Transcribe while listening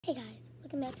Hey guys,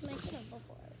 welcome back to my channel.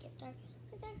 Before we get started,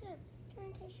 thanks for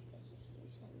turning to huge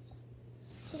thumbs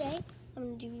up. Today,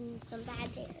 I'm doing some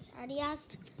bad dares. I already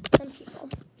asked some people.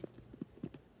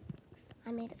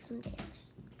 I made up some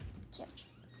dares too,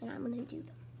 and I'm gonna do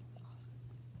them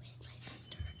with my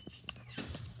sister,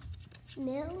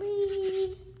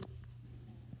 Millie.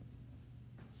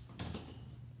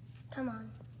 Come on,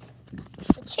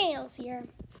 the channel's here.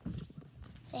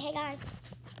 Say hey guys.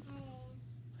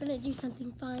 We're gonna do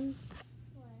something fun.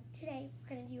 What? Today,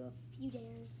 we're gonna do a few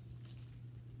dares.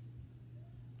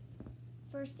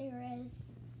 First dare is,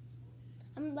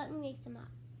 let me make some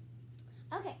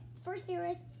up. Okay, first dare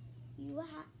is,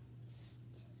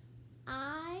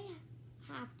 I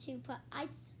have to put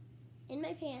ice in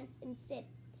my pants and sit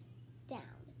down.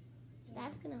 So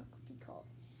that's gonna be cold.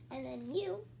 And then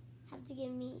you have to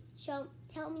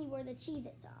tell me where the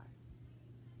Cheez-Its are.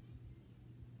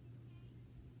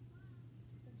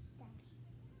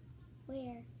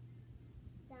 Where?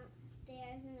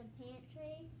 Downstairs in the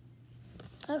pantry.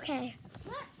 Okay.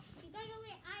 What? You gotta go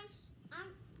get ice.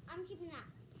 I'm keeping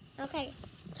that. Okay.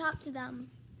 Talk to them.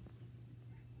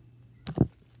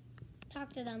 Talk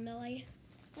to them, Millie.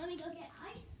 Let me go get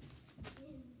ice.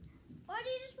 Or do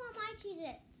you just want my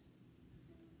Cheez-Its?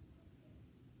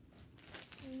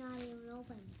 They're not even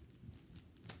open.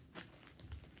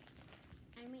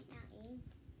 I might not eat.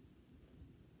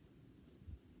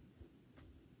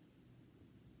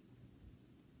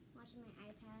 Watching my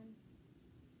iPad.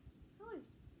 Oh,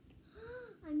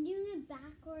 I'm doing it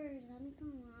backwards. That makes a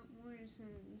lot more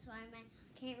sense. So my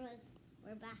cameras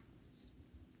were backwards.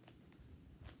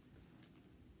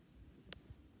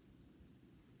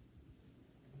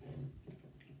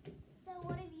 So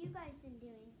what have you guys been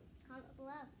doing? Comment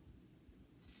below.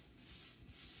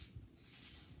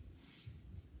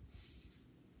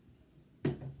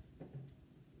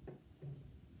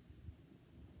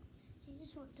 She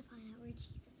just wants to find out where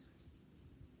Cheez-Its are.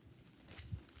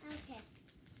 Okay.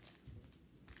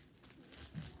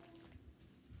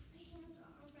 My hands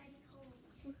are already cold.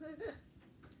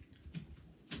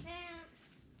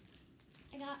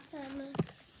 I got some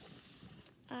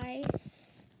ice.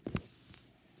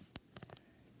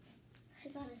 I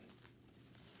got a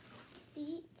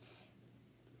seat.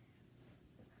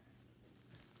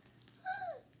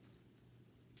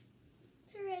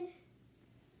 They're in.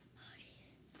 Oh,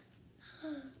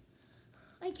 jeez.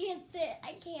 I can't sit.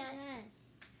 I can't.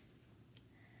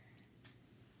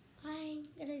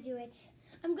 I'm gonna do it.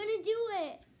 I'm gonna do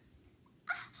it.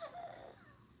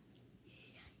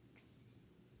 Yikes.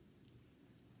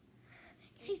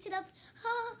 Can I sit up?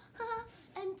 Ha, ha,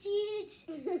 empty it.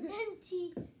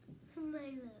 Empty. My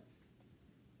love.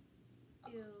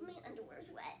 Ew. Oh, my underwear's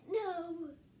wet. No.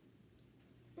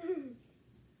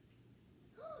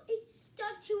 It's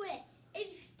stuck to it.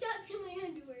 It's stuck to my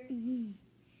underwear.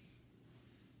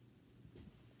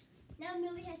 Now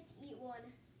Millie has to eat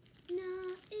one.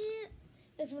 No,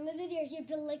 That's one of the dares. You have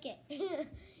to lick it.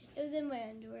 It was in my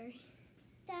underwear.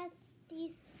 that's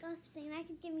disgusting. That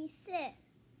could get me sick.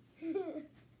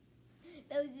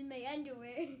 That was in my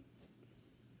underwear.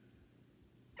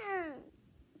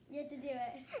 You have to do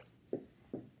it.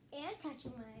 And touch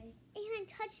my. And I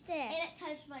touched it. And it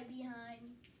touched my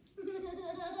behind. Those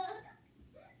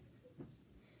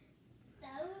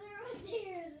are what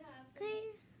dares happen.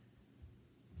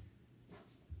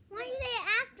 Why did you say it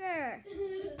after?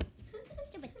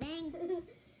 Stupid thing.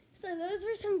 So those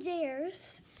were some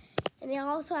dares. And they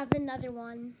also have another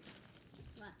one.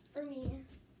 What? For me.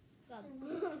 Go.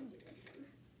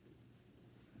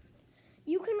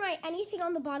 You can write anything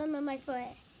on the bottom of my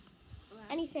foot.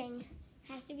 Anything.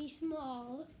 Has to be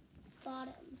small.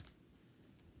 Bottom.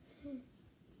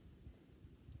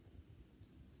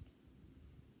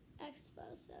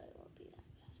 Expo, so it won't be that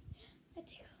bad. That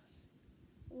tickles.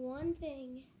 One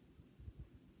thing.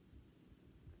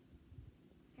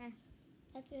 Okay.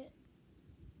 That's it.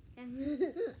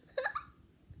 Okay.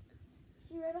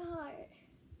 She wrote a heart.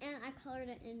 And I colored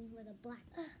it in with a black.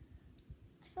 I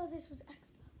thought this was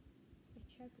Expo.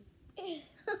 Sharpie.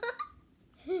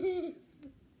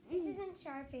 This isn't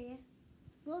Sharpie.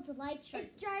 Well, it's like Sharpie.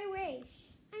 It's dry erase.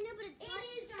 I know, but it's like, It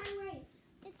is dry erase.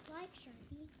 it's like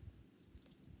Sharpie.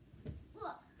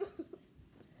 Look.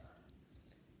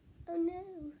 Oh no.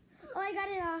 Oh, I got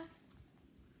it off.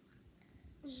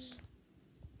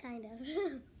 Kind of.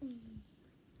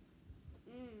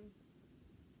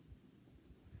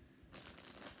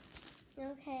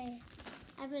 Okay.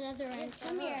 I have another one. Yes,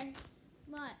 Come hello. here.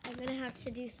 What? I'm gonna have to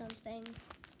do something.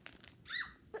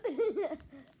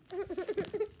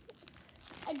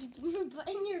 I just put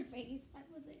in your face. That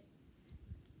was it.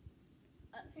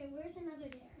 Okay, where's another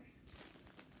dare?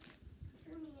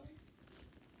 For me.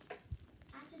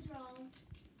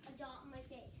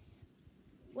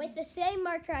 with the same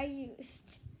marker I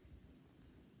used.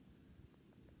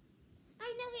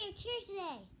 I know we have cheers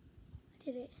today. I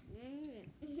did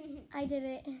it. I did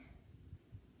it.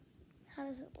 How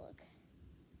does it look?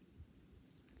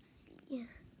 Let's see.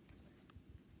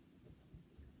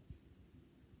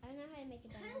 I don't know how to make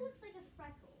it. Kind of looks like a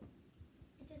freckle.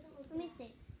 It doesn't look. Let me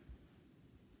see.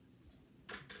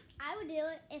 I would do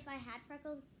it if I had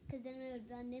freckles, because then it would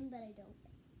blend in, but I don't.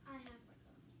 I have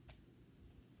freckles.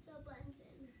 So it blends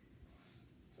in.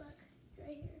 Look, it's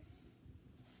right here.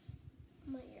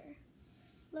 My ear.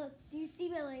 Look, do you see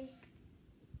Billy?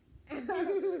 But I'm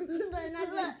not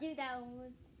going to do that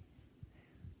one.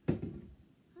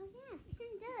 Oh yeah, you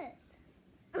can do it.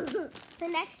 The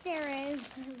next stare is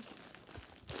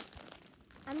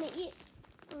I'm gonna eat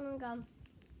gum,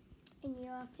 and you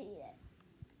have to eat it.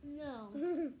 No,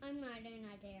 I'm not doing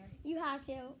that dare. You have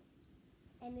to,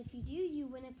 and if you do, you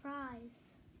win a prize.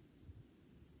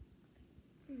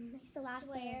 That's the last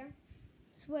Swear.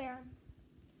 Swear.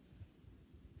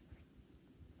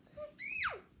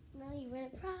 No, you win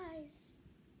a prize.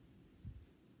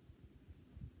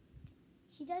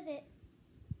 She does it.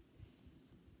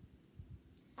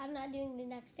 I'm not doing the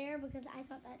next dare because I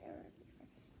thought that dare would be fair.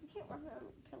 You can't rub it on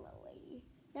the pillow, lady.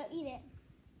 No, eat it.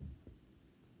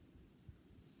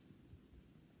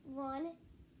 1,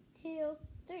 2,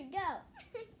 3, go.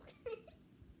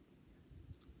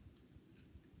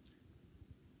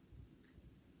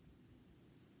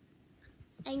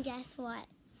 And guess what?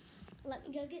 Let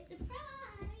me go get the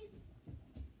prize.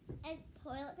 And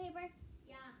toilet paper?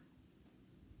 Yeah.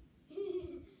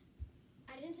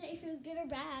 I didn't say if it was good or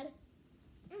bad.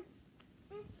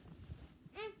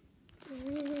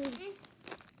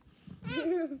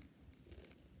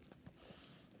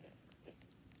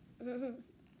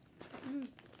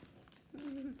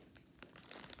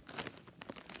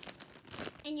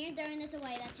 And you're throwing this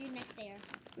away. That's your next dare.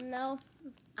 No,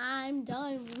 I'm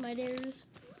done with my dares.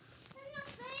 That's not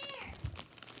fair.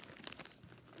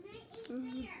 That ain't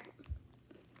fair.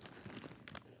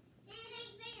 That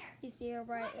ain't fair. You see her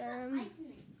right there. Ice in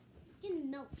it. It's gonna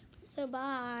melt. So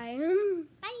bye.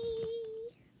 Bye.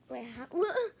 Wait,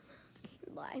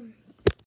 bye.